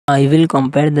I will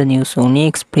compare the new Sony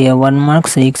Xperia 1 Mark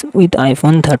 6 with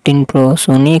iPhone 13 Pro.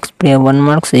 Sony Xperia 1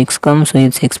 Mark 6 comes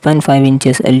with 6.5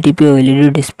 inches LTPO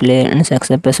LED display and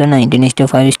success ratio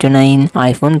 19:5:9.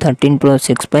 iPhone 13 Pro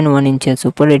 6.1 inches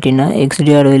Super Retina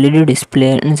XDR LED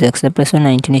display and success ratio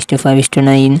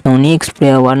 19:5:9. Sony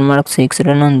Xperia 1 Mark 6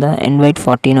 run on the Android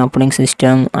 14 operating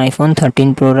system. iPhone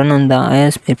 13 Pro run on the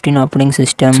iOS 15 operating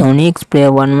system. Sony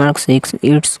Xperia 1 Mark 6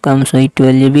 it comes with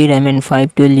 12GB RAM and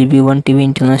 512GB 1TB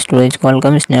internal storage.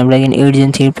 Qualcomm Snapdragon 8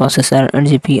 Gen 3 processor and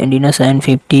GPU Adreno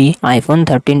 750. iPhone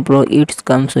 13 Pro it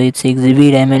comes with 6GB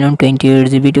RAM and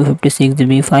 28GB to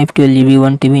 56GB 512GB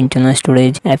 1TB internal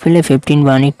storage. Apple A15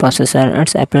 Bionic processor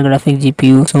and Apple graphic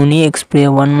GPU. Sony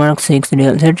Xperia 1 Mark 6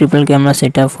 dual set triple camera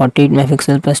setup 48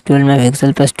 MP plus 12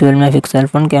 MP plus 12 MP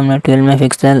front camera 12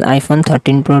 MP. iPhone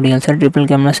 13 Pro dual set triple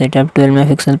camera setup 12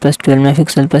 MP plus 12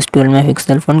 MP plus 12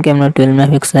 MP front camera 12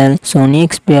 MP. Sony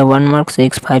Xperia 1 Mark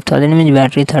 6 5000 mAh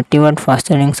battery 30W fast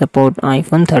charging support.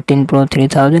 iPhone 13 Pro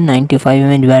 3095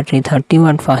 mAh battery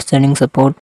 30W fast charging support.